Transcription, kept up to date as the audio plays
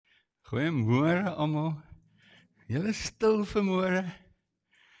Goeiemôre almal. Julle stil vanmôre.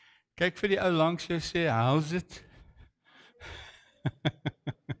 Kyk vir die ou langs jou sê, "How's it?"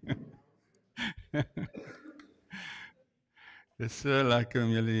 Dis so lekker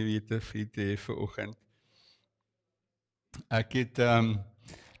om julle hier te hê vanoggend. Ek het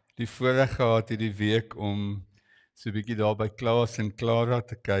die voorreg gehad hierdie week om so 'n bietjie daar by Klaas en Klara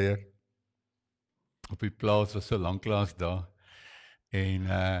te kuier. Op die plaas was so lanklaas daar.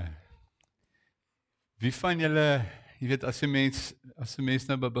 En wie van julle, jy weet as 'n mens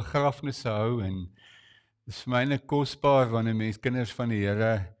nou by begrafnisse hou en dis vir my net kosbaar wanneer mense kinders van die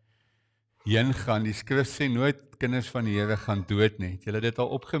Here heen gaan. Die skrif sê nooit kinders van die Here gaan dood nie. Het julle dit al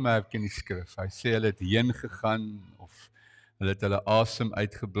opgemerk in die skrif? Hy sê hulle het heen gegaan of hulle het hulle asem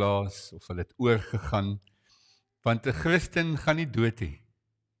uitgeblaas of hulle het oorgegaan. Want 'n Christen gaan nie dood nie.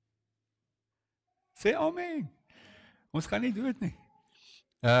 Sê amen. Ons gaan nie dood nie.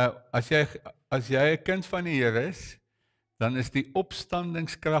 As jy 'n kind van die Here is, dan is die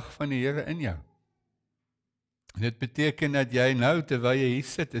opstandingskrag van die Here in jou. Dit beteken dat jy nou, terwyl jy hier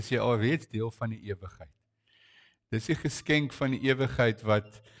sit, is jy alreeds deel van die ewigheid. Dis die geskenk van die ewigheid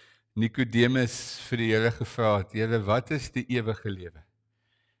wat Nikodemus vir die Here gevra het. Here, wat is die ewige lewe?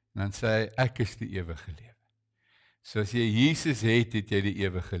 En dan sê hy, ek is die ewige lewe. So as jy Jesus het, het jy die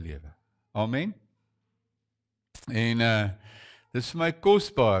ewige lewe. Amen. En dis vir my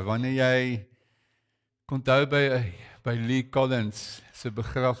kosbaar wanneer jy onthou by Lee Collins se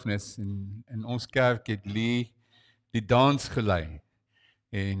begrafnis in ons kerk het Lee die dans gelei.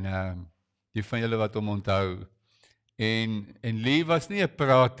 En die van julle wat hom onthou. En Lee was nie 'n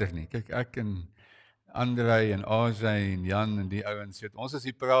prater nie. Kyk, ek en Andrei en Azai en Jan en die ouens, ons is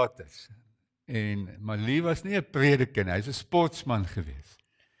die praters. Maar Lee was nie 'n prediker nie, hy's 'n sportsman gewees.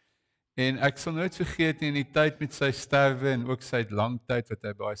 En ek sal nooit vergeet nie, in die tyd met sy sterwe en ook sy lang tyd wat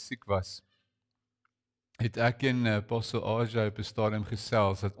hy baie siek was, het ek en Apostel Azai op 'n stadium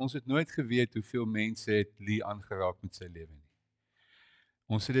gesels, dat ons het nooit geweet hoeveel mense het Lee aangeraak met sy lewe nie.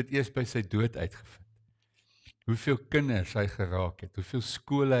 Ons het dit eers by sy dood uitgevind. Hoeveel kinders hy geraak het, hoeveel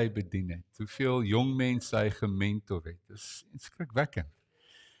skole hy bedien het, hoeveel jong mense hy gementor het. Dit is skrikwekkend.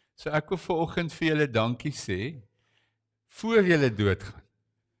 So ek wil vanoggend vir julle dankie sê, voor julle doodgaan.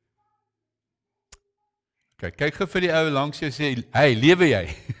 Kyk gou vir die ou langs jou sê, hey, lewe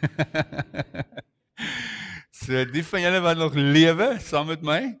jy? So die van julle wat nog lewe, saam met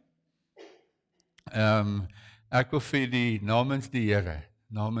my, ek wil vir die namens die Here,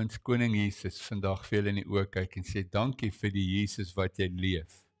 namens Koning Jesus, vandag vir julle in die oë kyk en sê, dankie vir die Jesus wat jy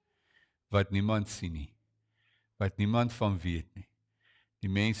leef, wat niemand sien nie, wat niemand van weet nie. Die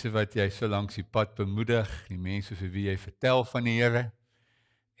mense wat jy so langs die pad bemoedig, die mense vir wie jy vertel van die Here,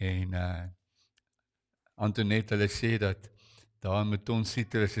 en Antoinette, hulle sê dat daar in Meton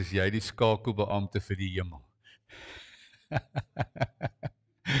Citrus is jy die skakelbeampte vir die hemel.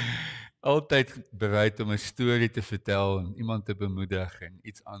 Altyd bereid om 'n storie te vertel en iemand te bemoedig en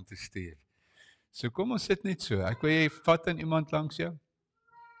iets aan te stuur. So kom ons sit net so. Ek wil jy vat aan iemand langs jou.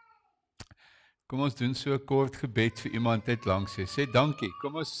 Kom ons doen so 'n kort gebed vir iemand net langs jou. Sê dankie.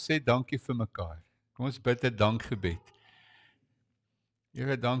 Kom ons sê dankie vir mekaar. Kom ons bid 'n dankgebed.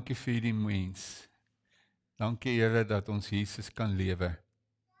 Here, dankie vir hierdie mens. Dankie Here dat ons Jesus kan lewe.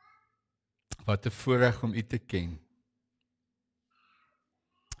 Wat 'n voorreg om U te ken.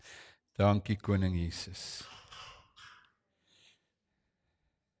 Dankie Koning Jesus.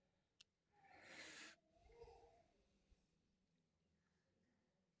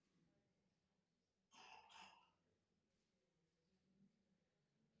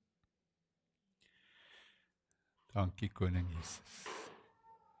 Dankie Koning Jesus.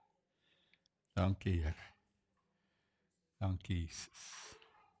 Dankie Here. Dankie Jesus.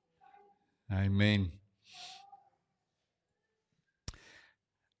 Amen.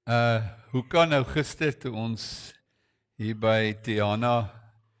 Hoe kan nou gister toe ons hier by Tiana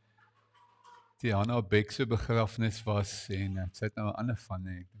Beck se begrafnis was en sy het nou 'n ander van,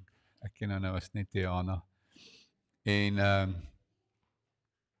 ek ken haar nou as net Tiana. En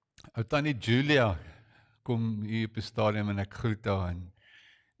ou tannie Julia kom hier op 'n stadium en ek groet haar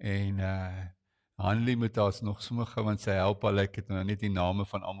en Hanlie moet haar nog sommer gou, want sy help al, ek het nou net die name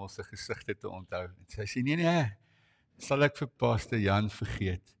van almal se gesigte te onthou. En sy sê nee, sal ek vir Pastor Jan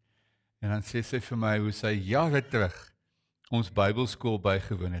vergeet. En dan sê sy vir my hoe sy jare terug ons Bybelskool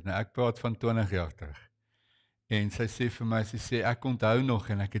bygewoon het. Nou ek praat van 20 jaar terug. En sy sê vir my, sy sê ek onthou nog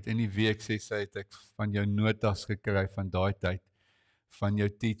en ek het in die week, sê sy, het ek van jou notas gekry van daai tyd, van jou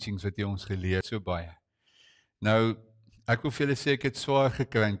teachings wat jy ons geleer so baie. Nou, ek wil vir julle sê ek het swaar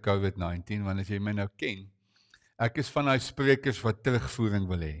gekry in COVID-19, want as jy my nou ken, ek is van daai sprekers wat terugvoering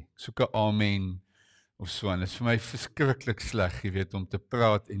wil hê. Ek soek 'n amen of so. En dit is vir my verskriklik sleg, jy weet, om te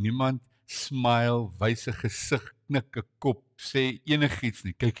praat en niemand smile, wys 'n gesig, knik 'n kop, sê enigiets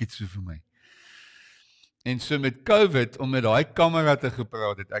nie. Kyk iets so vir my. En so met COVID, om met daai kamera te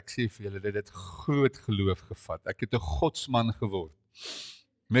gepraat het, ek sê vir julle, dit het groot geloof gevat. Ek het 'n godsman geword.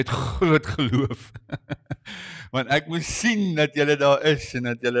 Met groot geloof. Want ek moes sien dat julle daar is en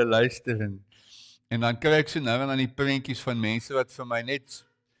dat julle luister. En dan kry ek so nou en dan die prentjies van mense wat vir my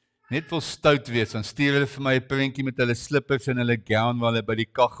net wil stout wees. Dan stuur hulle vir my 'n prentjie met hulle slippers en hulle gown waar hulle by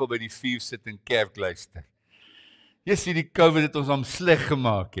die kaggel by die vuur sit en kerk luister. Jy sien die COVID het ons hom sleg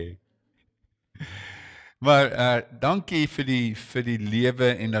gemaak hè. Maar dankie vir die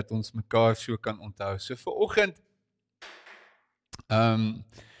lewe en dat ons mekaar so kan onthou. So vanoggend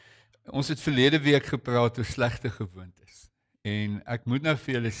ons het verlede week gepraat oor slegte gewoontes. En ek moet nou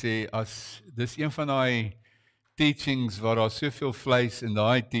vir julle sê, as dis een van daai teachings waar daar soveel vleis in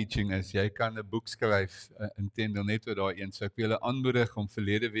daai teaching is, jy kan 'n boek skryf intendeel net oor daai een. So ek wil julle aanmoedig om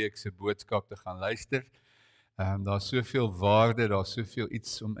verlede week se boodskap te gaan luister. Daar's soveel waarde, daar's soveel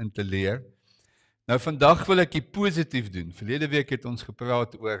iets om in te leer. Nou vandag wil ek dit positief doen. Verlede week het ons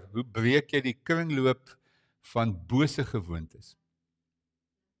gepraat oor hoe breek jy die kringloop van bose gewoontes.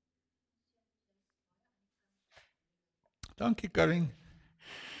 Dankie Karin.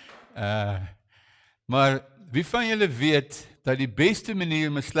 Maar wie van julle weet dat die beste manier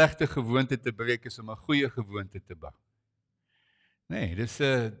om 'n slegte gewoonte te breek is om 'n goeie gewoonte te bou? Nee, dis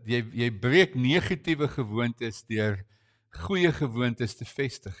jy breek negatiewe gewoontes deur goeie gewoontes te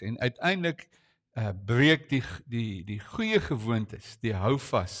vestig en uiteindelik breek die goeie gewoontes, die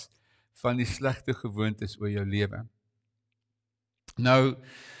houvas van die slegte gewoontes oor jou lewe. Nou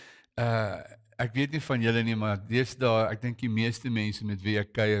ek weet nie van julle nie, maar deesdae, ek dink die meeste mense met wie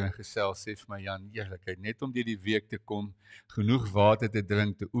ek kuier en gesels sê vir my, Jan, eerlikheid, net om deur die week te kom, genoeg water te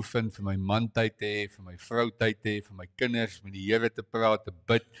drink, te oefen, vir my man tyd te hê, vir my vrou tyd te hê, vir my kinders, met die Here te praat, te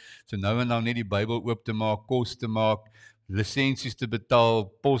bid, so nou en dan net die Bybel oop te maak, kos te maak, lisensies te betaal,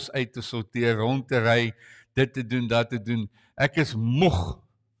 pos uit te sorteer, rond te ry, dit te doen, dat te doen. Ek is moeg.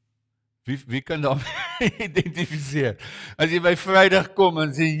 Wie kan daarmee identifiseer? As jy by Vrydag kom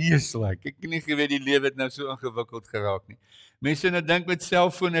en sê, jeeslike, ek het nie geweet die lewe het nou so ingewikkeld geraak nie. Mense nou dink met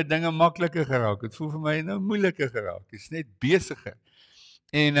selfone dinge makliker geraak. Het voel vir my nou moeiliker geraak. Dit is net besiger.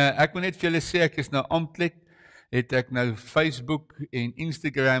 En ek wil net vir julle sê, ek is nou amptelik, het ek nou Facebook en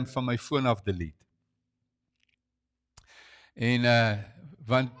Instagram van my foon af delete. En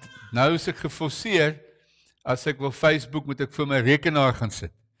want nou is ek geforseer, as ek wil Facebook, moet ek voor my rekenaar gaan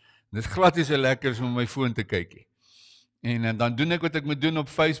sit. Dit is glad nie so lekker om my foon te kyk. En dan doen ek wat ek moet doen op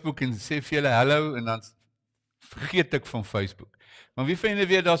Facebook en sê vir julle hallo en dan vergeet ek van Facebook. Maar wie van julle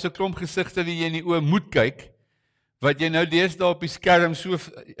weet, daar's 'n klomp gesigte wie jy in die oë moet kyk, wat jy nou deesdae op die skerm so,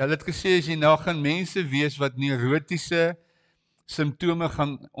 hulle het gesê as jy nou gaan mense wees wat neurotiese simptome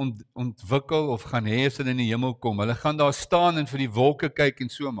gaan ontwikkel of gaan hê as hulle in die hemel kom. Hulle gaan daar staan en vir die wolke kyk en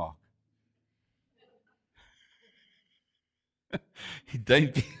so maak. Die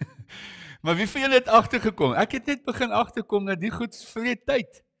duimpie. Maar wie van julle het agtergekom? Ek het net begin agterkom dat die goed vreet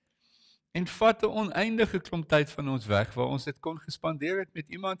tyd. En vat 'n oneindige klomp tyd van ons weg, waar ons dit kon gespandeer het met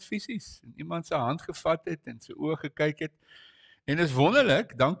iemand fisies, en iemand se hand gevat het, en sy oë gekyk het. En dit is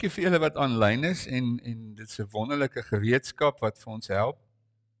wonderlik, dankie vir julle wat aanlyn is, en dit is 'n wonderlike gereedskap wat vir ons help.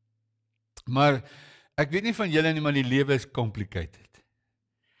 Maar, ek weet nie van julle nie, maar die lewe is complicated.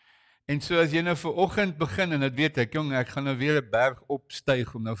 En so as jy nou vanoggend begin, en dit weet ek, jong, ek gaan nou weer 'n berg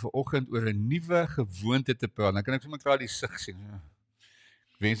opstyg, om nou vanoggend oor 'n nuwe gewoonte te praat, dan kan ek sommer klaar die sig sien.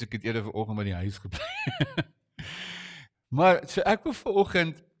 Ek wens ek het eerder vanoggend by die huis gebly. Maar, so ek wil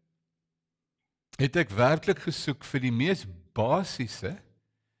vanoggend, het ek werklik gesoek vir die mees basiese,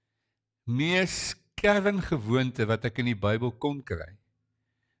 mees kerngewoonte wat ek in die Bybel kon kry,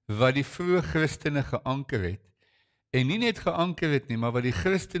 wat die vroeë Christene geanker het, en nie net geanker het nie, maar wat die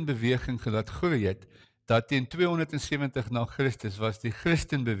Christenbeweging gelaat groei het, dat teen 270 na Christus was die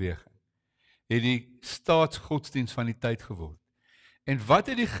Christenbeweging, het die staatsgodsdienst van die tyd geword. En wat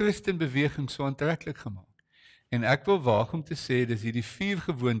het die Christenbeweging so aantreklik gemaak? En ek wil waag om te sê, dis hierdie 4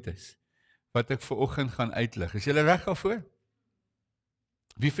 gewoontes, wat ek vanoggend gaan uitlig. Is julle reg daarvoor?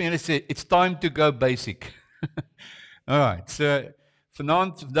 Wie van julle sê, it's time to go basic. Alright, so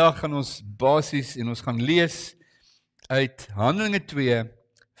vandag gaan ons basies, en ons gaan lees, uit Handelinge 2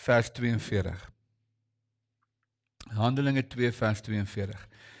 vers 42. Handelinge 2 vers 42.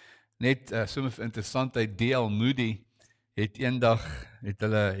 Net sommer interessant, uit D.L. Moody het eendag,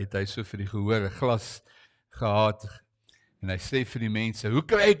 het hy so vir die gehoor 'n glas gehad, en hy sê vir die mense, hoe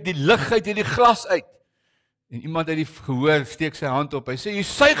kry ek die lig uit hierdie glas uit? En iemand uit die gehoor steek sy hand op. Hy sê, jy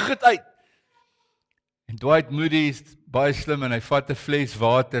suig dit uit. En Dwight Moody is baie slim en hy vat 'n fles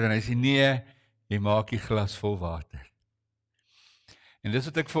water en hy sê, nee, jy maak die glas vol water. En dis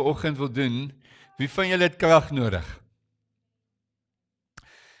wat ek vanoggend wil doen. Wie van julle het krag nodig?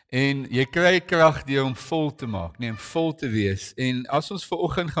 En jy kry krag deur om vol te maak, om vol te wees. En as ons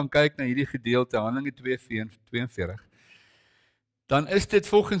vanoggend gaan kyk na hierdie gedeelte, Handelinge 2:42, dan is dit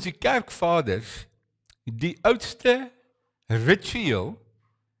volgens die kerkvaders die oudste ritueel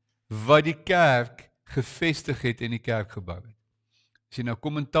wat die kerk gevestig het en die kerk gebou het. As jy nou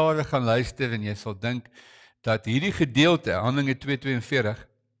kommentare gaan luister en jy sal dink dat hierdie gedeelte, Handelinge 2:42,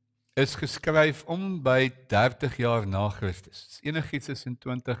 is geskryf om by 30 jaar na Christus. Enigiets is in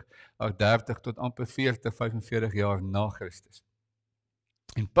 30 tot amper 40, 45 jaar na Christus.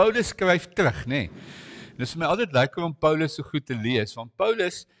 En Paulus skryf terug, nê. Dit is vir my altyd lekker om Paulus so goed te lees, want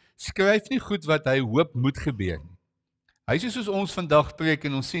Paulus skryf nie goed wat hy hoop moet gebeur nie. Hy sê soos ons vandag preek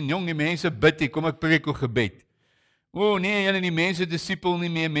en ons sien, jong, die mense bid nie, kom ek preek oor gebed. O nee, julle die mense disipel nie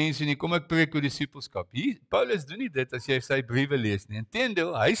meer mense nie, kom ek preek oor disipelskap. Hier, Paulus doen nie dit as jy sy briewe lees nie.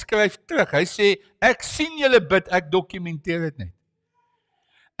 Inteendeel, hy skryf terug, hy sê, ek sien julle bid, ek dokumenteer dit net.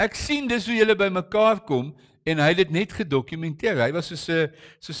 Ek sien dis hoe julle by mekaar kom, en hy het dit net gedokumenteer. Hy was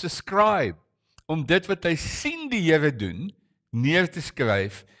soos 'n scribe, om dit wat hy sien die Here doen, neer te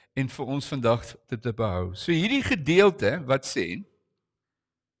skryf, en vir ons vandag te behou. So hierdie gedeelte, wat sê,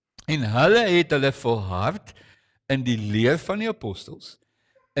 en hulle het hulle volhard, in die leer van die apostels,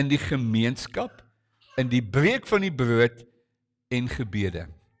 in die gemeenskap, in die breek van die brood en gebede.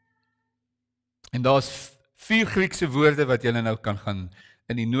 En daar's 4 Griekse woorde wat julle nou kan gaan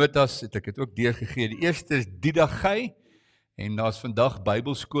in die notas, het ek dit ook deurgegee. Die eerste is didagai, en daar's vandag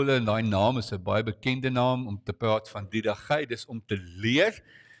Bybelskole en daai naam is 'n baie bekende naam om te praat van didagai, dis om te leer.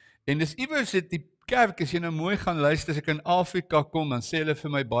 En dis iewers het die kerk, as jy nou mooi gaan luister, as ek in Afrika kom, dan sê hulle vir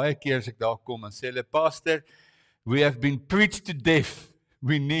my baie keer as ek daar kom, dan sê hulle, pastor, we have been preached to death.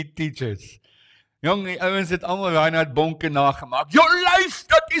 We need teachers. Jong, die ouens het almal Reinhard Bonke nagemaak. Your life,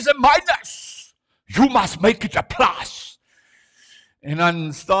 that is a minus. You must make it a plus. En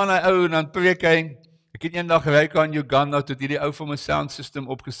dan staan hy ou en dan preek hy. Ek het eendag gery aan Uganda, tot hierdie ou van 'n sound system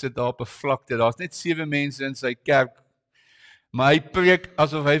opgesit daar op 'n vlakte. Daar's net 7 mense in sy kerk. Maar hy preek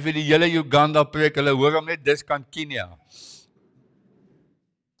asof hy vir die hele Uganda preek. Hulle hoor hom net dis kan Kenia.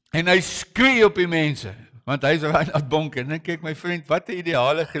 En hy skree op die mense. Want hy is Reinhard Bonke, en dan kyk my vriend, wat 'n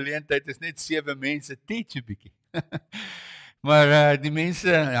ideale geleentheid, is net 7 mense, teach 'n bietjie. Maar die mense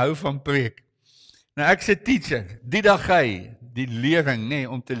hou van preek. Nou ek sê teacher, didagai, die lering, nee,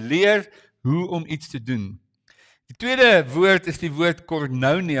 om te leer hoe om iets te doen. Die tweede woord is die woord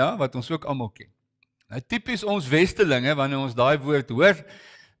koinonia, wat ons ook almal ken. Nou tipies ons Westelinge, wanneer ons daai woord hoor,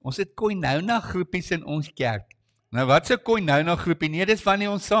 ons het koinonia groepies in ons kerk. Nou wat se koinonia groepie? Nee, dis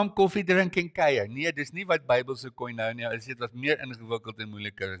wanneer ons saam koffie drink en kuier. Nee, dis nie wat Bybelse koinonia is, dit was meer ingewikkeld en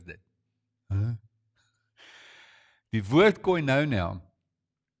moeiliker as dit. Die woord koinonia,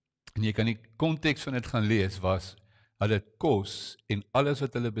 en jy kan die konteks van dit gaan lees, was, hulle het kos en alles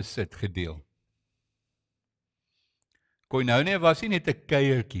wat hulle besit gedeel. Koinonia was nie net 'n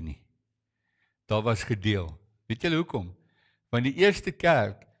kuiertjie nie. Daar was gedeel. Weet julle hoekom? Want die eerste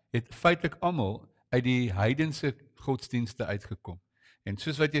kerk het feitelik almal uit die heidense godsdienste uitgekom. En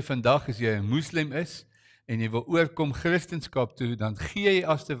soos wat jy vandag, as jy 'n moslim is, en jy wil oorkom Christendom toe, dan gee jy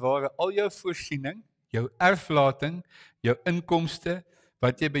as te ware al jou voorsiening, jou erflating, jou inkomste,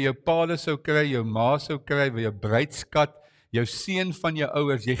 wat jy by jou pa sou kry, jou ma sou kry, by jou bruidskat, jou seun van jou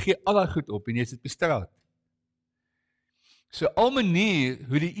ouers, jy gee al daai goed op, en jy is dit bestraat. So al manier,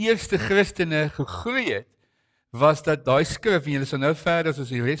 hoe die eerste Christene gegroei het, was dat daai skrif, en julle sal nou verder as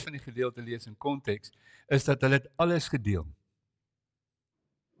die res van die gedeelte lees in konteks, is dat hulle het alles gedeel.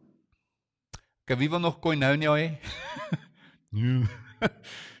 Wie wil nog koinonia hê?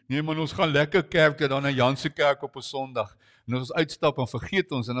 Nee man, ons gaan lekker kerk toe, dan na Janse kerk op 'n Sondag, en ons uitstap en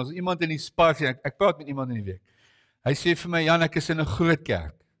vergeet ons, en as iemand in die Spar sê, ek praat met iemand in die week, hy sê vir my, Jan, ek is in 'n groot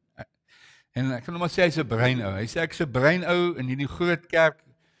kerk, en ek kan hom maar sê, hy is 'n breinou, hy sê, ek is 'n breinou in hierdie groot kerk,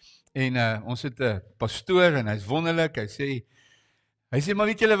 en ons het 'n pastoor, en hy is wonderlik, hy sê, maar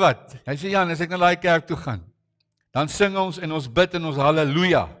weet julle wat, hy sê, Jan, as ek na daai kerk toe gaan, dan sing ons, en ons bid, en ons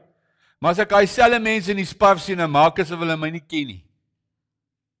halleluja, maar as ek daai selfde mense in die Spar sien, dan maak asof hulle my nie ken nie.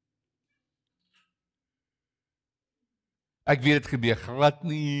 Ek weet dit gebeur glad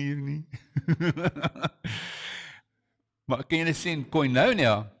nie hier nie. Maar kan jy sien,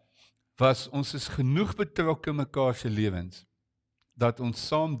 koinonia was, ons is genoeg betrokke in mekaar se lewens, dat ons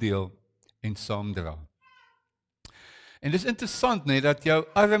saam deel en saam dra. En dis interessant, nee, dat jou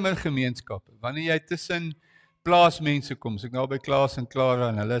armer gemeenskappe, wanneer jy tussen plaasmense kom, so ek nou by Klaas en Clara,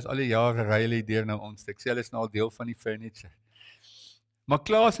 en hulle is al die jare ry hulle deur na ons, ek sê hulle is nou al deel van die furniture. Maar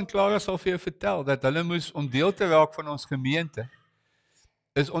Klaas en Clara sal vir jou vertel, dat hulle moes, om deel te raak van ons gemeente,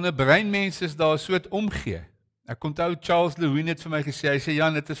 is onder breinmense is daar 'n soort omgee. Ek onthou Charles Lewin het vir my gesê, hy sê,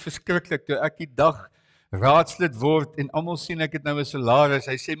 Jan, dit is verskriklik, toe ek die dag raadslid word, en almal sien ek het nou 'n salaris,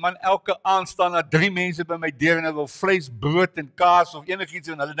 hy sê, man, elke aand staan daar 3 mense by my deur, en hulle wil vleis, brood en kaas, of enigiets,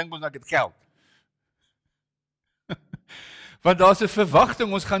 en hulle dink ons ek het geld. Want daar's 'n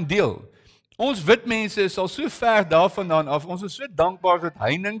verwagting, ons gaan deel. Ons wit mense is al so ver daarvandaan af, ons is so dankbaar vir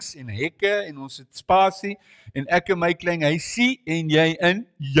heininge en hekke, en ons het spasie, en ek en my klein huisie, en jy in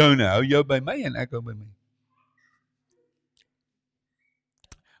joune, hou jou by my, en ek hou by my.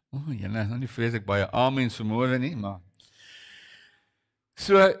 Julle is nou nie vreeslik baie amens vanmôre nie, maar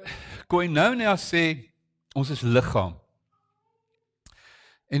so, Koinonia sê, ons is liggaam.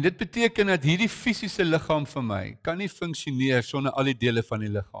 En dit beteken dat hierdie fisiese liggaam van my kan nie funksioneer sonder al die dele van die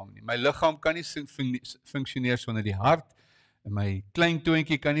liggaam nie. My liggaam kan nie funksioneer sonder die hart, en my klein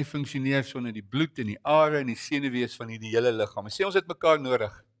toontjie kan nie funksioneer sonder die bloed en die are en die senuwees van hierdie hele liggaam. Ek sê ons het mekaar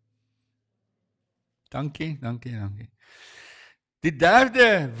nodig. Dankie. Die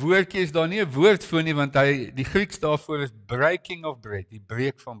derde woordjie is daar nie 'n woord voor nie, want die Grieks daarvoor is breaking of bread, die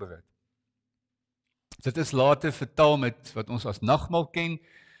breek van brood. Dit is later vertaal met wat ons as nagmaal ken.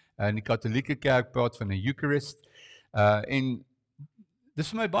 In die Katolieke Kerk praat van 'n Eucharist. En dis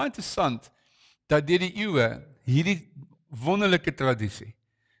vir my baie interessant dat deur die eeue hierdie wonderlike tradisie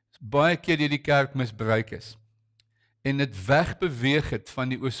baie keer deur die kerk misbruik is. En dit wegbeweeg het van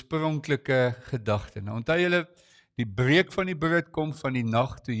die oorspronklike gedagte. Nou onthou julle, die breek van die brood kom van die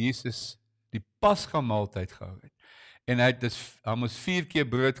nag toe Jesus die Pasga maaltyd gehou het. En hy moes 4 keer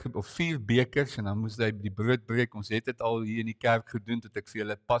brood, of 4 bekers, en dan moes hy die brood breek. Ons het dit al hier in die kerk gedoen, tot ek vir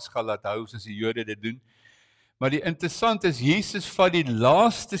julle Pasga laat hou, soos die Jode dit doen. Maar die interessant is, Jesus vat die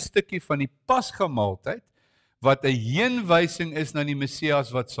laaste stukkie van die Pasga maaltyd, wat 'n heenwysing is na die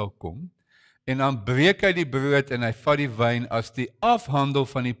Messias wat sal kom, en dan breek hy die brood, en hy vat die wyn as die afhandel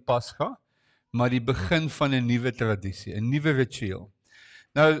van die Pasga, maar die begin van 'n nuwe tradisie, 'n nuwe ritueel.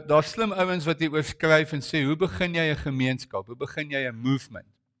 Nou, daar's slim ouens wat hier oor skryf en sê, hoe begin jy 'n gemeenskap? Hoe begin jy 'n movement?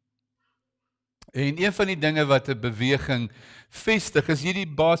 En een van die dinge wat 'n beweging vestig, is hierdie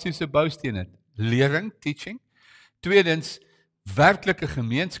basiese boustene. Lering, teaching. Tweedens, werklike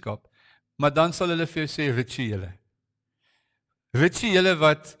gemeenskap, maar dan sal hulle vir jou sê rituele. Rituele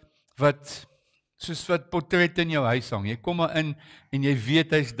wat soos wat portrette in jou huis hang. Jy kom maar in en jy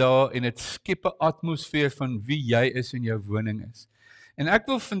weet hy's daar, en dit skep 'n atmosfeer van wie jy is en jou woning is. En ek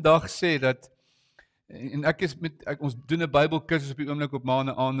wil vandag sê dat, en ons doen 'n Bybelkursus op die oomblik op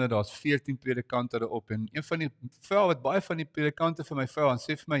maandeaande, daar's 14 predikante daarop, en een van die vrae wat baie van die predikante vir my vra, en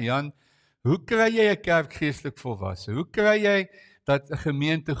sê vir my, Jan, hoe kry jy 'n kerk geestelik volwasse? Hoe kry jy dat 'n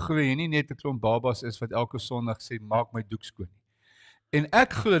gemeente groei, en nie net 'n klomp babas is wat elke Sondag sê, maak my doek skoon? En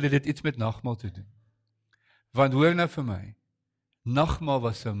ek glo dat dit iets met nagmaal te doen. Want hoor nou vir my, nagmaal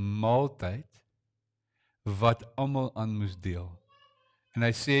was 'n maaltyd wat almal aan moes deel. En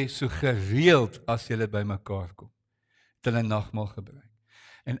hy sê, so gereeld as julle by mekaar kom, het hulle nagmaal gebruik.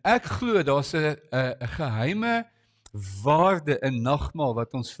 En ek glo, daar's 'n geheime waarde in nagmaal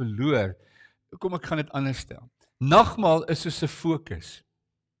wat ons verloor. Kom, ek gaan dit anders stel. Nagmaal is soos 'n fokus.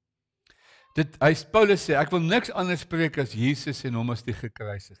 Paulus sê, ek wil niks anders preek as Jesus en hom as die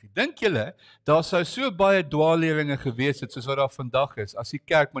gekruisigde. Dink julle, daar sou so baie dwaalleringe gewees het, soos wat daar vandag is, as die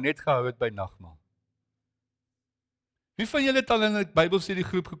kerk maar net gehou het by nagmaal? Wie van julle het al in 'n Bybelstudie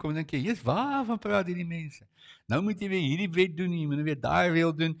groep gekom en dink jy, waarvan praat hierdie mense? Nou moet jy weer hierdie wet doen, jy moet weer daai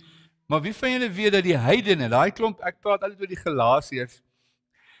reël doen. Maar wie van julle weet dat die heidene, daai klomp, ek praat altyd oor die Galasiërs,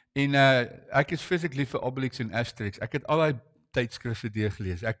 en ek is vreeslik lief vir Obelix en Asterix. Ek het al daai tydskrifte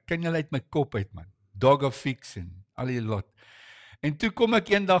deurgelees. Ek ken julle uit my kop uit, man. Dog of Fiction, al die lot. En toe kom ek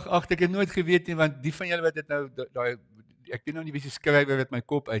eendag agter, ek het nooit geweet nie, want die van julle wat dit nou, ek weet nou nie wie se skrywer uit my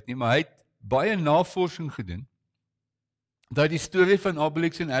kop uit nie, maar hy het baie navorsing gedoen, dat die storie van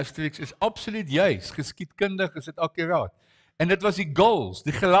Obelix en Asterix is absoluut juis, geskiedkundig is dit akkuraat. En dit was die Gauls,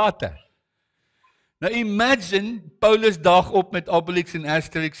 die Galate. Nou imagine, Paulus daag op met Obelix en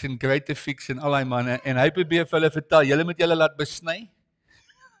Asterix en Great Fix en al die manne, en hy probeer vir hulle vertel, julle moet julle laat besny,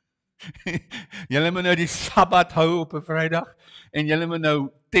 julle moet nou die Sabbat hou op 'n Vrydag, en julle moet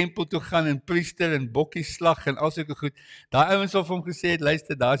nou tempel toe gaan en priester en bokkie slag en al sulke goed. Daai ouens het vir hom gesê,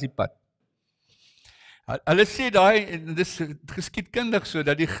 luister, daar is die pad. Hulle sê daai, dis geskiedkundig so,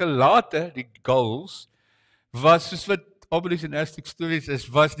 dat die Galate, die Gauls, was soos wat Obelix en Asterix stories is,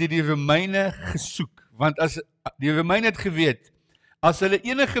 was die Romeine gesoek. Want as die Romeine het geweet, As hulle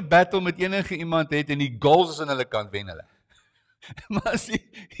enige battle met enige iemand het en die goals is aan hulle kant, wen hulle. Maar as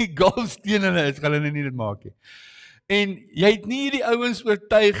die goals teen hulle is, gaan hulle nie dit maak nie. En jy het nie hierdie ouens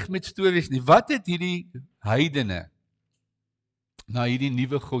oortuig met stories nie. Wat het hierdie heidene na hierdie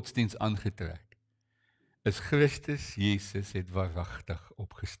nuwe godsdiens aangetrek? Is Christus Jesus het waaragtig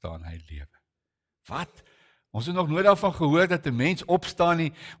opgestaan, hy lewe. Wat? Ons het nog nooit daarvan gehoor dat 'n mens opstaan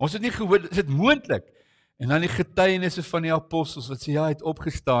nie. Ons het nie gehoor, is dit moontlik? En dan die getuienisse van die apostels wat sê ja, hy het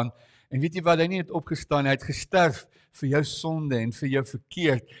opgestaan. En weet jy wat, hy nie het opgestaan, hy het gesterf vir jou sonde en vir jou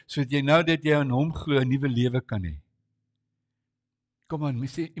verkeerd, sodat jy nou dat jy aan hom glo 'n nuwe lewe kan hê. Kom aan,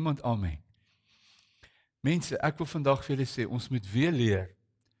 mens sê iemand amen. Mense, ek wil vandag vir julle sê, ons moet weer leer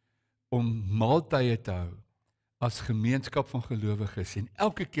om maaltye te hou as gemeenskap van gelowiges en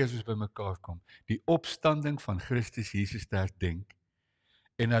elke keer as ons bymekaar kom, die opstanding van Christus Jesus te herdenk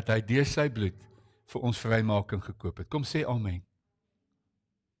en dat hy deur sy bloed vir ons vrymaking gekoop het. Kom sê amen.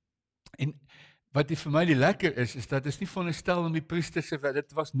 En wat vir my die lekker is dat is nie veronderstel om die priesters se werk,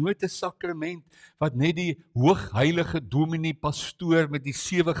 dit was nooit 'n sakrament wat net die hoogheilige dominee pastoor met die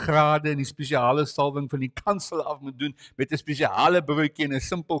 7 grade en die spesiale salwing van die kansel af moet doen met 'n spesiale broodjie en 'n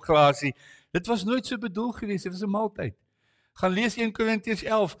simpel glasie. Dit was nooit so bedoel gewees, dit was 'n maaltyd. Gaan lees 1 Korintiërs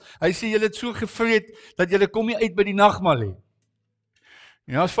 11. Hy sê julle het so gevreet dat julle kom nie uit by die nagmaal nie.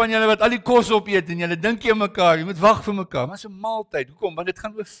 En as van julle wat al die kos opeet en julle dink jy mekaar, jy moet wag vir mekaar, maar dit is 'n maaltyd. Hoekom? Want dit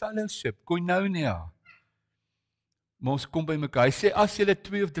gaan oor fellowship, koinonia. Maar ons kom by mekaar. Hy sê as julle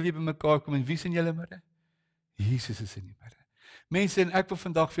 2 of 3 by mekaar kom en wie is in julle midde? Jesus is in die midde. Mense, en ek wil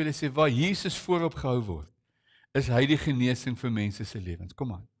vandag vir julle sê waar Jesus voorop gehou word, is hy die genesing vir mense se lewens.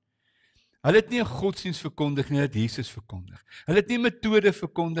 Kom aan. Hulle het nie 'n godsdiens verkondig nie, hulle het Jesus verkondig. Hulle het nie 'n metode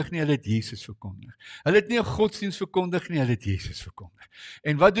verkondig nie, hulle het Jesus verkondig. Hulle het nie 'n godsdiens verkondig nie, hulle het Jesus verkondig.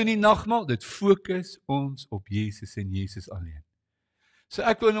 En wat doen die nagmaal? Dit fokus ons op Jesus en Jesus alleen. So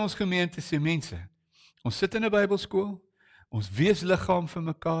ek wil in ons gemeente sê, mense, ons sit in 'n Bybelskool, ons wees liggaam vir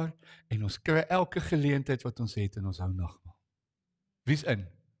mekaar en ons kry elke geleentheid wat ons het en ons hou nagmaal. Wie's in?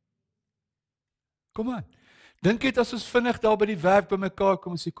 Kom aan. Dink net as ons vinnig daar by die werk by mekaar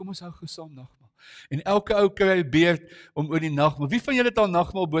kom en sê, kom ons hou gesaam nagmaal. En elke ou kry 'n beurt om oor die nagmaal. Wie van julle het al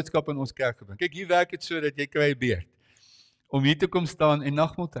nagmaal boodskap in ons kerk gebring? Kyk, hier werk dit so dat jy kry 'n beurt om hier te kom staan en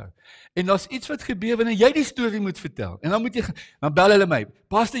nagmaal te hou. En daar's iets wat gebeur wanneer jy die storie moet vertel. En dan moet jy dan bel hulle my.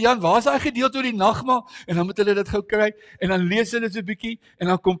 Pastor Jan, waar's daai gedeelte oor die nagmaal? En dan moet hulle dit gou kry en dan lees hulle so 'n bietjie en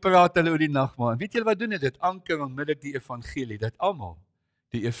dan kom praat hulle oor die nagmaal. En weet julle wat doen dit? Dit anker onmiddellik die evangelie dat almal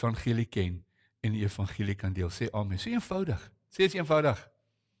die evangelie ken en die evangelie kan deel. Sê amen. So eenvoudig. Sê is eenvoudig.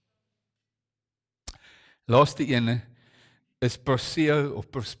 Laaste ene is proseo of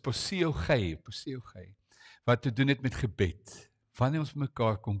proseo gee, wat te doen het met gebed. Wanneer ons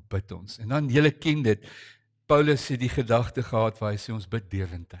mekaar kom bid ons. En dan julle ken dit. Paulus het die gedagte gehad waar hy sê ons bid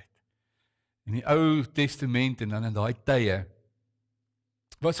derendtyd. In die Ou Testament en dan in daai tye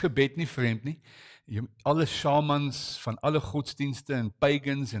was gebed nie vreemd nie. Alle shamans van alle godsdienste en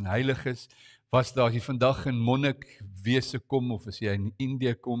pagans en heiliges was daar, as jy vandag in monnikwese kom, of as jy in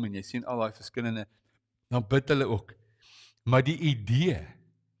Indië kom, en jy sien al die verskillende, dan bid hulle ook. Maar die idee,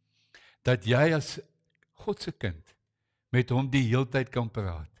 dat jy as God se kind, met hom die heeltyd kan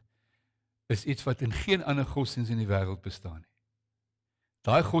praat, is iets wat in geen ander godsdiens in die wêreld bestaan nie.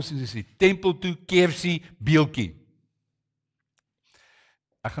 Daai godsdiens is die tempel toe, kersie, beeltjie.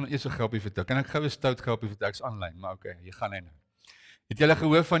 Ek gaan eers 'n grappie vertel, kan ek gou 'n stout grappie vertel, ek's aanlyn, maar okay, jy gaan nou. Het julle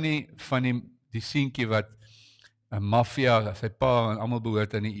gehoor van die seentjie wat 'n maffia, sy pa en almal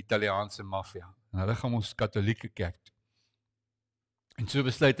behoort aan die Italiaanse maffia. En hulle gaan ons Katolieke kerk toe. En so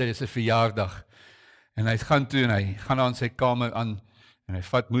besluit hy is 'n verjaardag. En hy gaan toe en hy gaan aan sy kamer aan en hy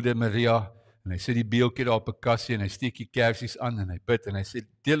vat moeder Maria en hy sit die beeltjie daar op 'n kassie en hy steek die kersies aan en hy bid en hy sê,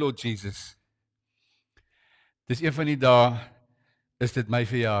 "Dear Lord Jesus, dis een van die dae is dit my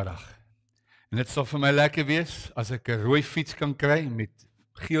verjaardag. En dit sal vir my lekker wees as ek 'n rooi fiets kan kry met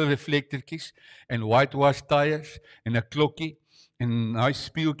geel reflektertjies en whitewash tyres en 'n klokkie en daai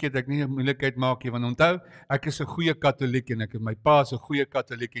spieeltjie dat ek nie 'n moeilikheid maak nie, want onthou, ek is 'n goeie Katoliek en my pa is 'n goeie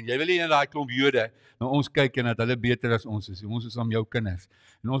Katoliek en jy wil nie in daai klomp Jode na ons kyk en dat hulle beter as ons is. Ons is om jou kinders.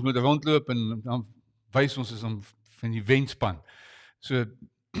 En ons moet rondloop en dan wys ons is om van die wenspan. So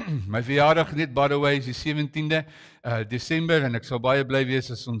my verjaardag net by the way is die 17de Desember en ek sal baie bly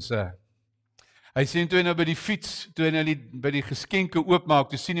wees as ons hy sien toe nou by die fiets, toe hy nou by die geskenke oopmaak,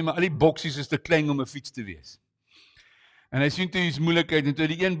 toe sien hy maar al die boksies is te klein om 'n fiets te wees. En hy sien toe hier's moeilikheid en toe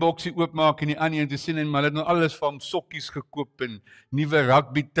die een boksie oopmaak en die ander een toe sien en maar hulle het nou alles van sokkies gekoop en nuwe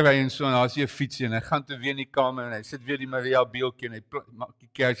rugby trui en so en daar's hy 'n fietsie en hy gaan toe weer in die kamer en hy sit weer die Maria beeltjie en hy maak die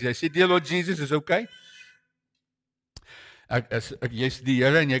kersie. Hy sê, "Dear Lord Jesus, is okay?" Jy's die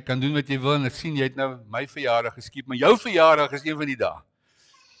Here en jy kan doen wat jy wil en ek sien jy het nou my verjaardag geskiep, maar jou verjaardag is een van die dae.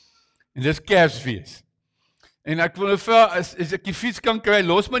 En dis Kersfees. En ek wil nou vra, as ek die fiets kan kry,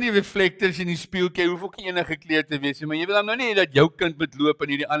 los maar die reflectors en die spieeltjie, hoef ook nie enige kleur te wees nie, maar jy wil dan nou nie dat jou kind moet loop en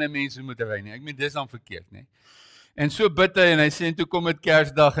hierdie ander mense moet ry nie. Ek meen, dis dan verkeerd, nie? En so bid hy, en hy sê, en toe kom het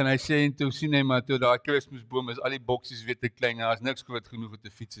Kersdag, en hy sê, en toe sien hy maar, toe daai Kersboom is, al die boksies weer te klein, en daar is niks groot genoeg wat te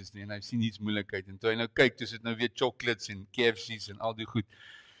fiets is nie, en hy sien iets moeilikheid, en toe hy nou kyk, toe is dit nou weer chocolates en KFC's en al die goed.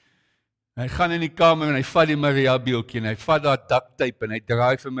 En hy gaan in die kamer en hy vat die Maria beeldjie en hy vat daar duct tape en hy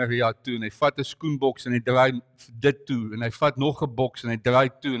draai vir Maria toe en hy vat 'n skoenboks en hy draai dit toe en hy vat nog 'n boks en hy draai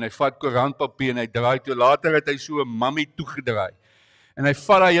toe en hy vat koerantpapier en hy draai toe. Later het hy so 'n mammie toegedraai. En hy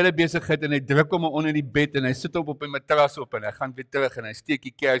vat daai hele besigheid en hy druk hom onder die bed en hy sit op 'n matras op en hy gaan weer terug en hy steek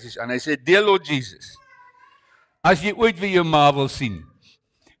die kersies aan. Hy sê, "Dear Lord Jesus, as jy ooit weer jou ma wil sien,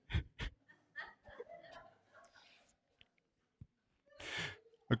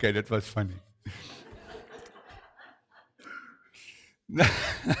 okay, dit was funny.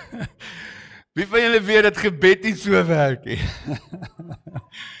 Wie van julle weet dat gebed nie so werk nie?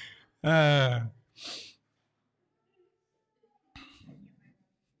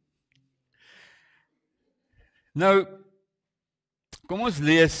 Nou, kom ons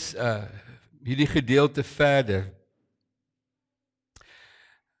lees hierdie gedeelte verder.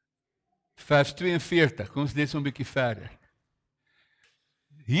 Vers 42, kom ons lees 'n bietjie verder.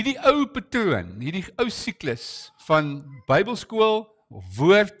 Hierdie ou patroon, hierdie ou siklus van Bybelskool of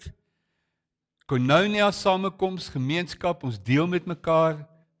woord, koinonia samekoms, gemeenskap, ons deel met mekaar,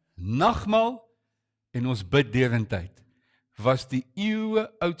 nagmaal en ons bid derentyd, was die eeue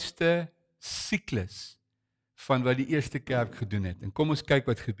oudste siklus van wat die eerste kerk gedoen het. En kom ons kyk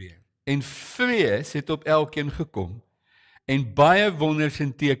wat gebeur. En vrees het op elkeen gekom en baie wonders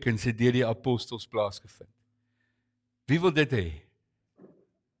en tekens het deur die apostels plaasgevind. Wie wil dit hê?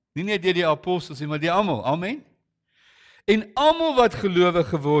 Nie net deur die apostels nie, maar die almal. Amen. En almal wat gelowig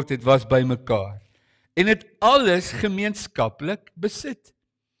geword het, was by mekaar. En het alles gemeenskaplik besit.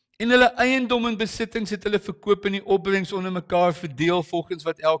 En hulle eiendom en besittings het hulle verkoop en die opbrengs onder mekaar verdeel volgens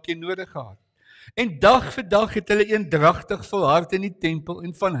wat elkeen nodig gehad. En dag vir dag het hulle eendragtig volhard in die tempel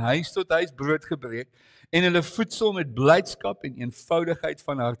en van huis tot huis brood gebreek en hulle voedsel met blydskap en eenvoudigheid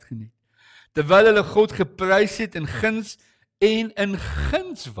van hart geniet. Terwyl hulle God geprys het in guns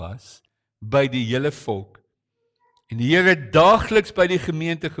was by die hele volk. En die Here het daagliks by die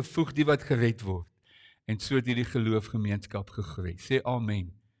gemeente gevoeg die wat gered word. En so het hierdie geloofgemeenskap gegroei. Sê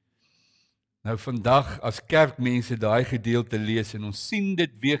amen. Nou vandag as kerkmense daai gedeelte lees en ons sien dit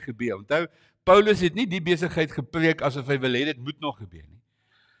weer gebeur. Onthou, Paulus het nie die besigheid gepreek asof hy wil hê dit moet nog gebeur nie.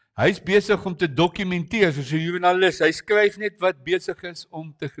 Hy's besig om te dokumenteer soos 'n joernalis. Hy skryf net wat besig is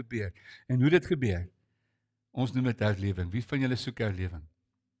om te gebeur. En hoe dit gebeur? Ons noem dit herlewing. Wie van julle soek herlewing?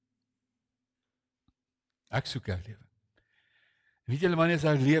 Ek soek herlewing. Weet julle wanneer is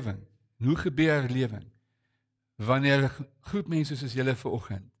herlewing? Hoe gebeur herlewing? Wanneer 'n groep mense soos julle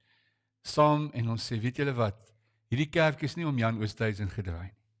vanoggend saam en ons sê, weet julle wat? Hierdie kerk is nie om Jan Oosthuizen gedraai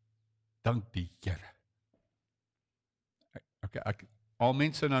nie. Dank die Here. Okay, al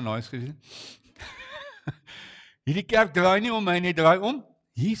mense nou nice gesien. Hierdie kerk draai nie om my nie, draai om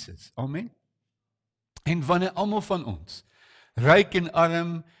Jesus. Amen. En wanneer almal van ons, ryk en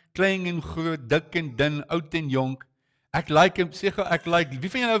arm, klein en groot, dik en dun, oud en jonk, ek like hom, sê gou ek like, wie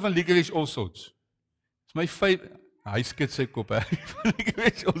van julle nou van Licorice Allsorts? Dis my hy skud sy kop, hè, van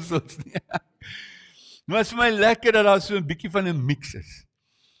Licorice Allsorts nie. Maar het is vir my lekker dat daar so 'n bietjie van 'n mix is.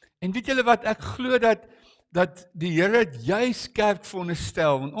 En weet julle wat, ek glo dat die Here het juis kerk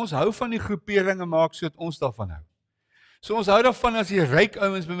veronderstel, want ons hou van die groeperinge maak sodat ons daarvan hou. So ons hou daarvan as die ryk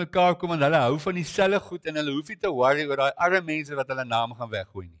ouens by mekaar kom en hulle hou van dieselfde goed en hulle hoef nie te worry oor daai arme mense wat hulle naam gaan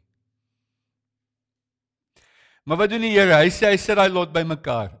weggooi nie. Maar wat doen die Here? Hy sê hy sit daai lot by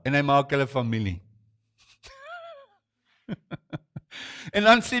mekaar en hy maak hulle familie. En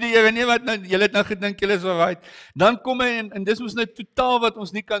dan sê die Here, nee wat nou, julle het nou gedink julle is alright. Dan kom hy en dis mos nou totaal wat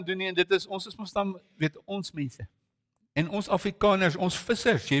ons nie kan doen nie en dit is ons is mos dan weet ons mense. En ons Afrikaners, ons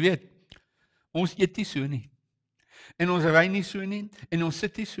vissers, jy weet. Ons eet nie so nie. En ons ry nie so nie en ons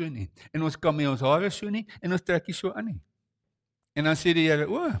sit nie so nie. En ons kam nie ons hare so nie en ons trek nie so aan nie. En dan sê die Here,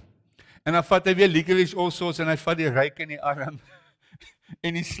 o. En dan vat hy weer Licorice Allsorts en hy vat die ryk en die arm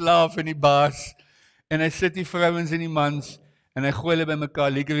en die slaaf en die baas en hy sit die vrouens en die mans en hy gooi hulle by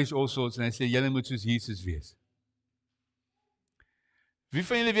mekaar Licorice Allsorts en hy sê julle moet soos Jesus wees. Wie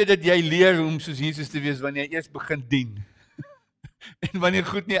van julle weet dat jy leer om soos Jesus te wees wanneer jy eers begin dien? En wanneer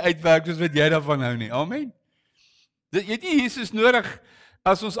goed nie uitwerk soos wat jy daarvan hou nie. Amen. Jy het nie Jesus nodig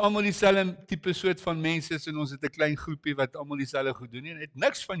As ons almal dieselfde tipe soort van mense is en ons het 'n klein groepie wat almal dieselfde goed doen, en het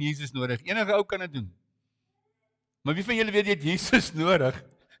niks van Jesus nodig. Enige ou kan dit doen. Maar wie van julle weet jy het Jesus nodig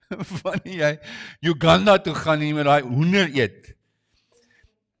wanneer jy Uganda toe gaan en met daai hoender eet?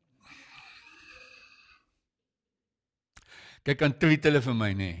 Kyk, aan treat hulle vir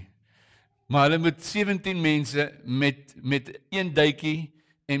my, nee. Maar hulle moet 17 mense met een duitjie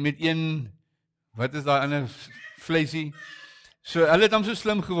en met een, wat is daai ander vleisie? So hulle het hom so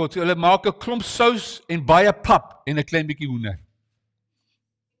slim geword. So hulle maak 'n klomp sous en baie pap en 'n klein bietjie hoender.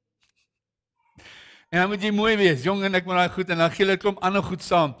 En dan moet jy mooi wees, jong, en ek moet daai goed en dan gee hulle 'n klomp ander goed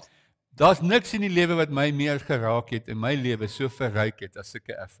saam. Daar's niks in die lewe wat my meer geraak het en my lewe so verryk het as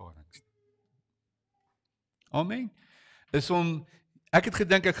sulke ervarings. Amen. Ek het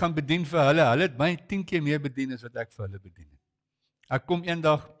gedink ek gaan bedien vir hulle. Hulle het my 10 keer meer bedien as wat ek vir hulle bedien het. Ek kom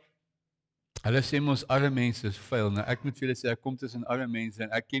eendag, hulle sê ons arme mense is vuil. Nou ek moet vir julle sê, ek kom tussen arme mense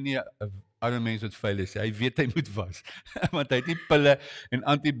en ek ken nie 'n arme mens wat vuil is. Hy weet hy moet was. Want hy het nie pille en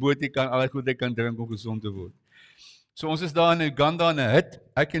antibiotika en al die goed hy kan drink om gesond te word. So ons is daar in Uganda in 'n hut.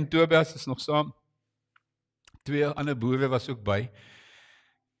 Ek en Tobias is nog saam. 2 ander boere was ook by.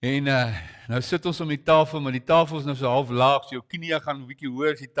 En nou sit ons om die tafel, maar die tafel is nou so half laag, so jou knie gaan 'n bietjie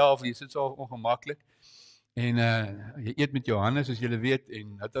hoër as die tafel, jy sit so ongemaklik. En jy eet met jou hande, soos julle weet,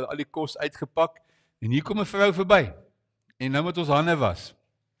 en het al die kos uitgepak, en hier kom 'n vrou verby. En nou moet ons hande was.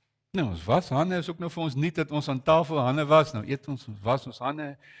 Nou, ons was hande is ook nou vir ons nie dat ons aan tafel hande was. Nou eet ons was ons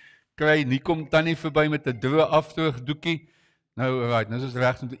hande kry. Nie kom tannie verby met 'n droë afdroogdoekie. Nou, right, nou is ons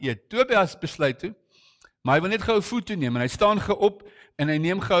reg om te eet. Tobias besluit toe, maar hy wil net gou 'n foto neem en hy staan geop en hy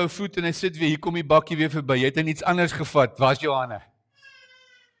neem gou 'n foto en hy sit weer, hier kom die bakkie weer verby. Jy het in iets anders gevat. Was jou hande?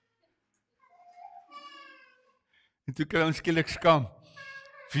 En toe kry ons skielik skam.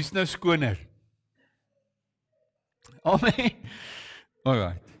 Wie's nou skoner? Amen.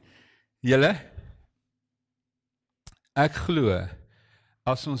 Alright. Julle, ek glo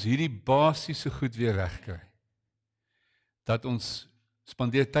as ons hierdie basiese goed weer regkry, dat ons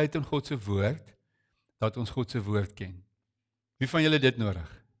spandeer tyd in God se woord, dat ons God se woord ken. Wie van julle dit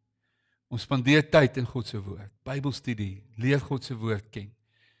nodig? Ons spandeer tyd in God se woord, Bybelstudie, leer God se woord ken.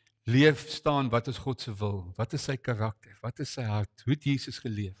 Leer verstaan wat is God se wil, wat is sy karakter, wat is sy hart, hoe het Jesus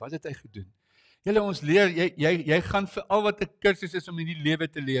geleef, wat het hy gedoen? Julle, ons leer, jy gaan vir al wat 'n kursus is om in die lewe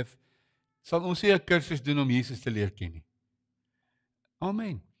te leef, sal ons nie 'n kursus doen om Jesus te leer ken nie.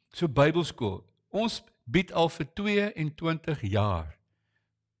 Amen. So Bybelskool, ons bied al vir 22 jaar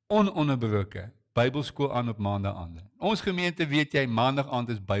ononderbroke Bybelskool aan op maandaande. Ons gemeente weet jy, maandag aand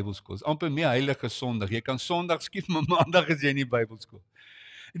is Bybelskool. Is amper meer heilige Sondag. Jy kan Sondag skiet, maar maandag is jy nie Bybelskool.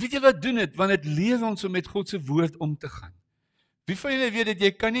 Weet jy wat doen dit? Want dit leer ons om met God se woord om te gaan. Wie van julle weet dat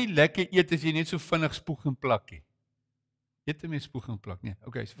jy kan nie lekker eet as jy net so vinnig spoeg en plak nie? Eet jy spoeg en plak? Nee,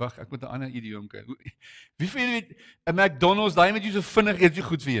 okay, wag, ek moet 'n ander idioom kry. Wie van julle weet 'n McDonald's, daai met jy so vinnig eet, is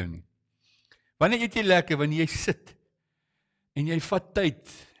goed vir jou nie. Wanneer eet jy lekker? Wanneer jy sit en jy vat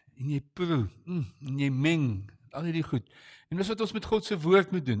tyd en jy proe, en jy meng al hierdie goed. En dis wat ons met God se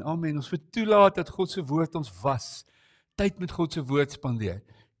woord moet doen. Amen. Ons moet toelaat dat God se woord ons was. Tyd met God se woord spandeer.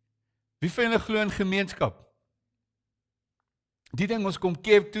 Wie van julle glo in gemeenskap? Die ding ons kom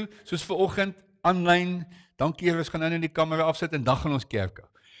kerk toe, soos vanoggend aanlyn, dankie ons gaan nou net die kamera afsit en dan gaan ons kerk toe.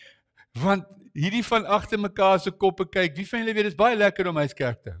 Want hierdie van agter mekaar se koppe kyk, wie van julle weet dis baie lekker om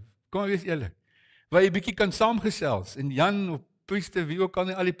huiskerk te hou. Kom wees eerlik. Waar jy bietjie kan saamgesels en Jan of priester wie ook al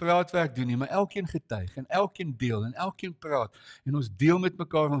nie al die praatwerk doen nie, maar elkeen getuig en elkeen deel en elkeen praat en ons deel met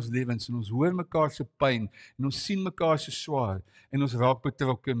mekaar ons lewens en ons hoor mekaar se pyn en ons sien mekaar se swaar en ons raak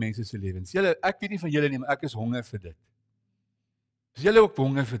betrokke in mense se lewens. Julle, ek weet nie van julle nie, maar ek is honger vir dit. Is julle ook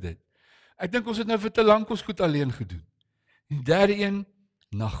honger vir dit? Ek dink ons het nou vir te lank ons goed alleen gedoen. En derde een,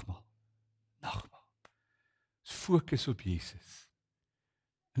 nagmaal. Nagmaal. Fokus op Jesus.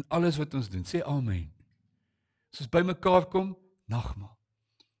 En alles wat ons doen, sê amen. As ons by mekaar kom, nagmaal.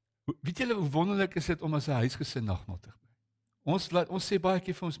 Weet julle hoe wonderlik is dit om as 'n huisgesin nagmaal te gebruik? Ons sê baie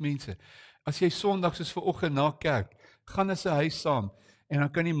keer vir ons mense, as jy Sondag soos vanoggend na kerk, gaan as 'n huis saam en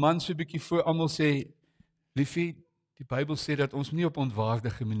dan kan die man so 'n bietjie voor almal sê, liefie, die Bybel sê dat ons nie op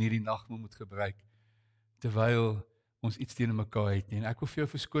onwaardige manier die nagmaal moet gebruik terwyl ons iets teenoor mekaar het nie. En ek wil vir jou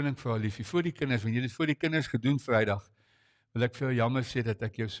verskoning vra, liefie, voor die kinders, want jy het dit voor die kinders gedoen Vrydag, wil ek vir jou jammer sê dat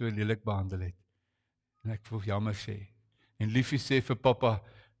ek jou so lelik behandel het. En ek wil jammer sê. En liefie sê vir pappa,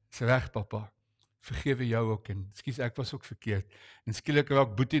 is reg pappa, vergewe jou ook en skus ek was ook verkeerd. En skielik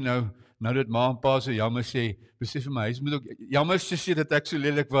raak Boetie nou dat ma en pa so jammer sê, besef vir my, hy moet ook jammer sê dat ek so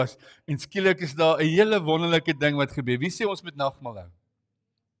lelik was. En skielik is daar 'n hele wonderlike ding wat gebeur. Wie sê ons moet nagmaal hou?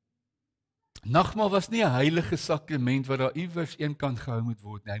 Nagmaal was nie 'n heilige sakrament wat daar iewers eenkant gehou moet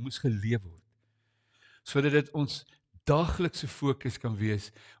word nie. Hy moes geleef word. Sodat dit ons daaglikse fokus kan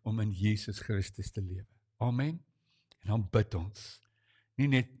wees om in Jesus Christus te lewe. Amen. En dan bid ons. Nie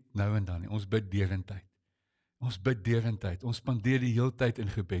net nou en dan nie. Ons bid derentyd. Ons bid derentyd. Ons spandeer die heeltyd in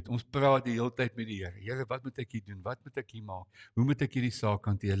gebed. Ons praat die heeltyd met die Here. Here, wat moet ek hier doen? Wat moet ek hier maak? Hoe moet ek hierdie saak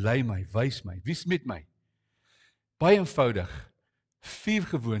hanteer? Lei my, wys my. Wie's met my? Baie eenvoudig. 4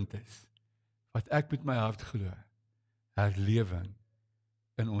 gewoontes wat ek met my hart glo, herlewing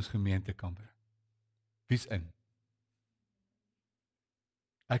in ons gemeente kan bring. Wie's in?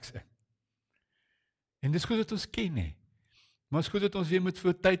 Ek's in. En dis goed dat ons ken, hè. Maar is goed dat ons weer moet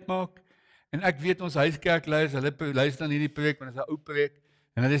vir tyd maak. En ek weet ons huiskerkleiers, hulle luister dan hierdie preek, want dit is 'n ou preek.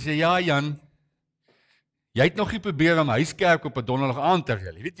 En hulle sê, ja Jan, jy het nog nie probeer om huiskerk op 'n donderdag aand te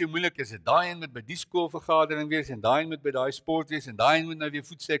reël. Jy weet hoe moeilik is dit. Daai een moet by die skoolvergadering wees, en daai een moet by daai sport wees, en daai een moet nou weer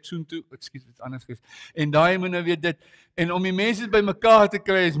voetseksoen toe, ekskuus, iets anders gewees. En daai een moet nou weer dit. En om die mense by mekaar te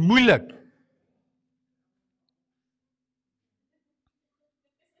kry is moeilik.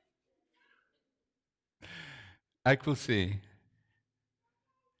 Ek wil sê,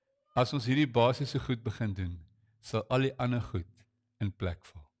 as ons hierdie basiese goed begin doen, sal al die ander goed in plek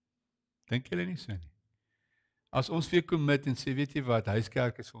val. Dink julle nie so nie? As ons weer commit en sê, weet jy wat,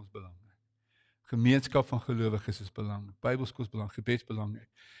 huiskerk is vir ons belangrik. Gemeenskap van gelowiges is belangrik. Bybelskool is belangrik, gebed is belangrik.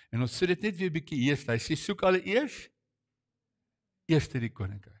 En ons sit dit net weer 'n bietjie eers. Hy sê, soek alleeers die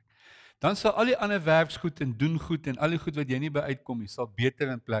koninkryk. Dan sal al die ander werksgoed en doen goed en al die goed wat jy nie by uitkom nie, sal beter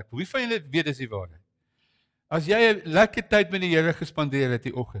in plek. Wie van julle weet dis die waarheid? As jy 'n lekker tyd met die Here gespandeer het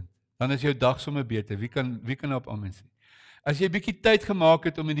die oggend, dan is jou dag sommer beter. Wie kan op amen sê? As jy 'n bietjie tyd gemaak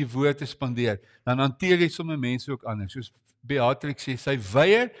het om in die woord te spandeer, dan hanteer jy sommer mense ook anders. Soos Beatrix sê, sy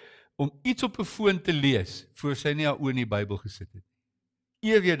weier om iets op 'n foon te lees voor sy nie haar oë in die Bybel gesit het.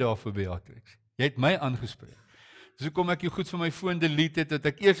 Eer jy daarvoor, Beatrix. Jy het my aangespreek. Dis hoekom ek die goed van my foon delete het, dat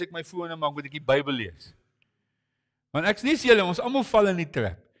ek eers my foon maak moet ek die Bybel lees. Want ek sê julle, ons almal val in die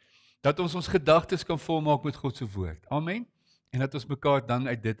trap dat ons gedagtes kan volmaak met God se woord. Amen. En dat ons mekaar dan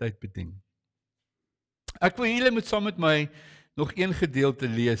uit dit uit bedien. Ek wil julle moet saam met my nog een gedeelte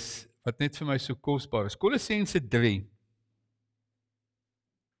lees wat net vir my so kosbaar is. Kolossense 3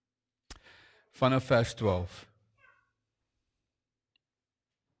 vanaf vers 12.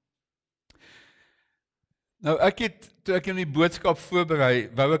 Nou toe ek in die boodskap voorberei,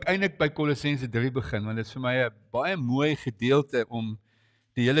 wou ek eintlik by Kolossense 3 begin, want dit is vir my 'n baie mooi gedeelte om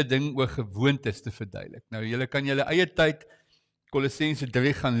die hele ding oor gewoontes te verduidelik. Nou julle kan julle eie tyd Kolossense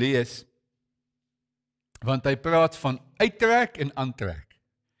 3 gaan lees, want hy praat van uittrek en aantrek.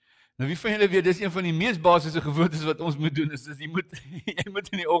 Nou wie van julle weet, dis een van die mees basiese gewoontes wat ons moet doen, is jy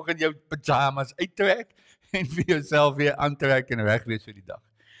moet in die oggend jou pyjamas uittrek en vir jouself weer aantrek en reg wees vir die dag.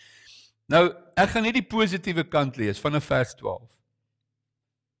 Nou, ek gaan net die positiewe kant lees vanaf vers 12.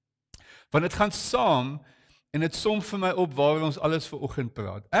 Want dit gaan saam en dit som vir my op waaroor ons alles vanoggend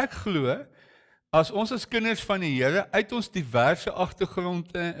praat. Ek glo as ons as kinders van die Here uit ons diverse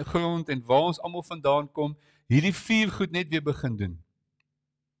agtergrond en waar ons almal vandaan kom, hierdie 4 goed net weer begin doen,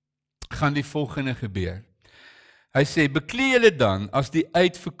 gaan die volgende gebeur. Hy sê, beklee julle dan as die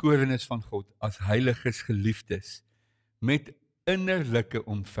uitverkorenes van God, as heiliges geliefdes, met innerlike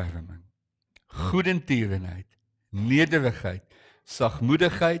omverwing, goedertierenheid, nederigheid,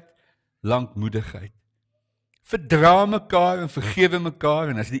 sagmoedigheid, lankmoedigheid. Verdra mekaar en vergewe mekaar,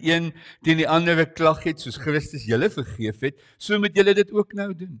 en as die een teen die ander 'n klag het, soos Christus julle vergeef het, so moet julle dit ook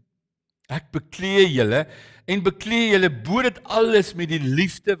nou doen. Ek beklee julle en beklee julle bo dit alles met die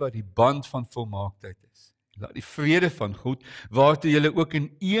liefde wat die band van volmaaktheid is. Laat die vrede van God, waartoe julle ook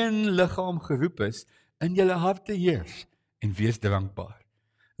in een liggaam geroep is, in julle harte heers en wees dankbaar.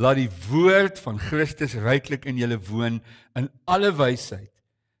 Laat die woord van Christus ryklik in julle woon in alle wysheid.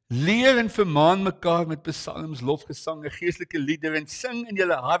 Leer en vermaan mekaar met psalms, lofgesange, geestelike liedere en sing in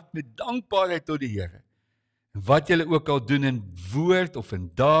julle hart met dankbaarheid tot die Here. En wat julle ook al doen in woord of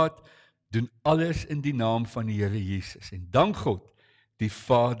in daad, doen alles in die naam van die Here Jesus. En dank God, die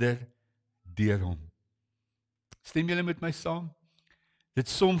Vader, deur hom. Stem julle met my saam? Dit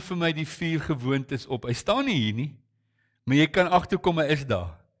som vir my die 4 gewoontes op. Hy staan nie hier nie, maar jy kan agterkom, hy is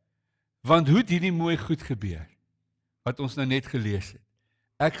daar. Want hoe het hierdie mooi goed gebeur, wat ons nou net gelees het?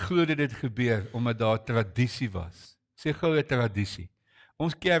 Ek glo dat dit gebeur, omdat daar tradisie was. Sê gou 'n tradisie.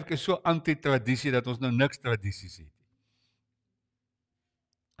 Ons kerk is so anti-tradisie, dat ons nou niks tradisies het.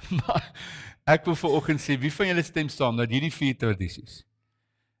 Maar, ek wil vanoggend sê, wie van julle stem saam, dat hierdie 4 tradisies,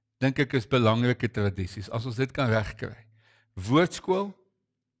 dink ek is belangrike tradisies, as ons dit kan regkry. Woordskool,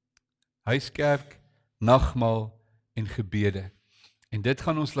 huiskerk, nagmaal en gebede. En dit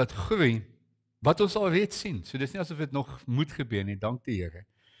gaan ons laat groei Wat ons alreeds sien. So dis nie asof dit nog moet gebeur nie, dank die Here.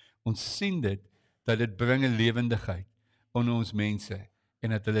 Ons sien dit, dat dit bring 'n lewendigheid onder ons mense, en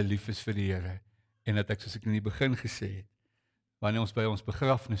dat hulle lief is vir die Here, en dat ek, soos ek in die begin gesê het, wanneer ons by ons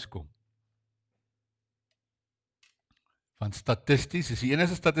begrafnis kom, want statisties is die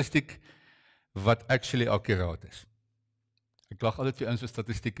enigste statistiek wat actually akkuraat is. Ek lag altyd vir ouens vir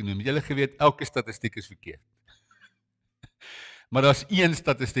statistieke noem. Julle geweet, elke statistiek is verkeerd. Maar daar's een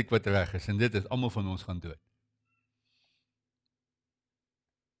statistiek wat reg is, en dit is, almal van ons gaan dood.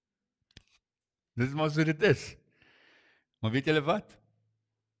 Dis maar so dit is. Maar weet julle wat?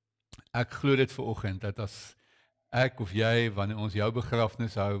 Ek glo dit vanoggend, dat as ek of jy, wanneer ons jou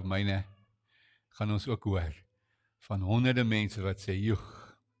begrafnis hou, myne, gaan ons ook hoor, van honderde mense wat sê, joeg,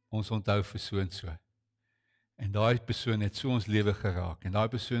 ons onthou vir so en so. En daai persoon het so ons lewe geraak, en daai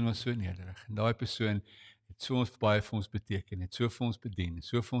persoon was so nederig, en daai persoon het so ons baie vir ons beteken, het so vir ons bedien, het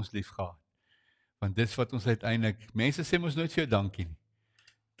so vir ons lief gehad. Want dis wat ons uiteindelik, mense sê ons nooit vir jou dankie nie,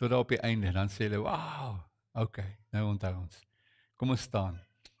 tot daar op die einde, dan sê hulle, wow, okay, nou onthou ons. Kom ons staan,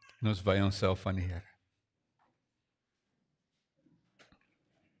 en ons wy onsself aan die Here.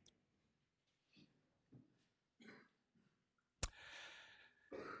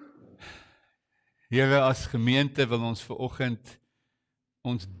 Here, as gemeente wil ons vanoggend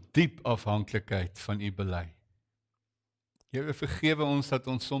ons diep afhanklikheid van U bely. Here, vergewe ons dat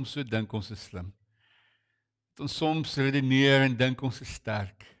ons soms so dink ons is slim. Dat ons soms redeneer en dink ons is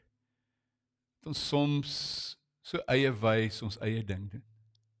sterk. Dat ons soms so eie wys ons eie ding doen.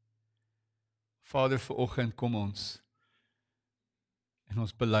 Vader, vanoggend kom ons en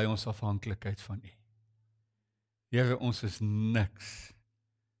ons bely ons afhanklikheid van U. Here, ons is niks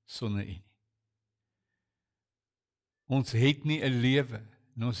sonder U nie. Ons het nie 'n lewe,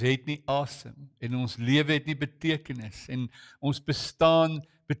 en ons het nie asem, en ons lewe het nie betekenis, en ons bestaan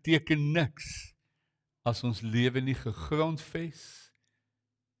beteken niks, as ons lewe nie gegrondves,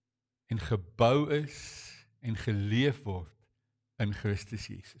 en gebou is, en geleef word, in Christus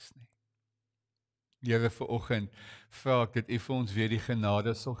Jesus nie. Here, vanoggend vra ek dat U vir ons weer die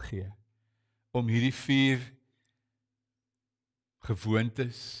genade sal gee, om hierdie 4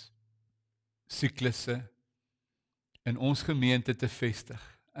 gewoontes, siklusse, in ons gemeente te vestig.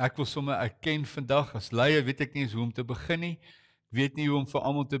 Ek wil sommer erken vandag, as leier weet ek nie eens hoe om te begin nie, ek weet nie hoe om vir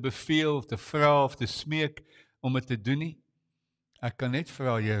almal te beveel, of te vra, of te smeek, om dit te doen nie. Ek kan net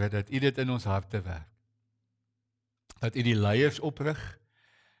vra, Here, dat U dit in ons harte werk. Dat U die leiers oprig,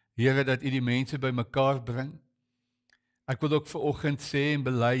 Here, dat U die mense by mekaar bring. Ek wil ook vanoggend sê en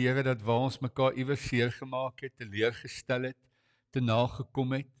bely, Here, dat waar ons mekaar iewers seer gemaak het, teleurgestel het, te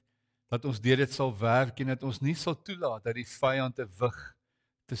nagekom het, dat ons deur dit sal werk, en dat ons nie sal toelaat dat die vyand 'n wig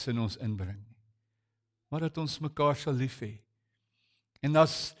tussen ons inbring nie. Maar dat ons mekaar sal lief hê. En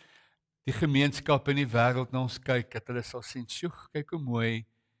as die gemeenskap in die wêreld na ons kyk, dat hulle sal sien, sjoeg, kyk hoe mooi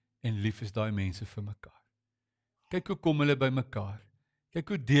en lief is daai mense vir mekaar. Kyk hoe kom hulle by mekaar. Kyk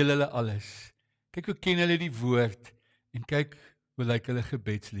hoe deel hulle alles. Kyk hoe ken hulle die woord, en kyk hoe lyk hulle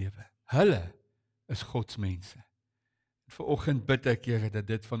gebedslewe. Hulle is God se mense. Vanoggend bid ek, Here, dat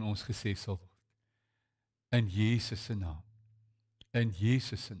dit van ons gesê sal word. In Jesus se naam. In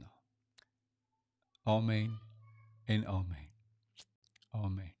Jesus se naam. Amen en amen.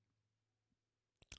 Amen.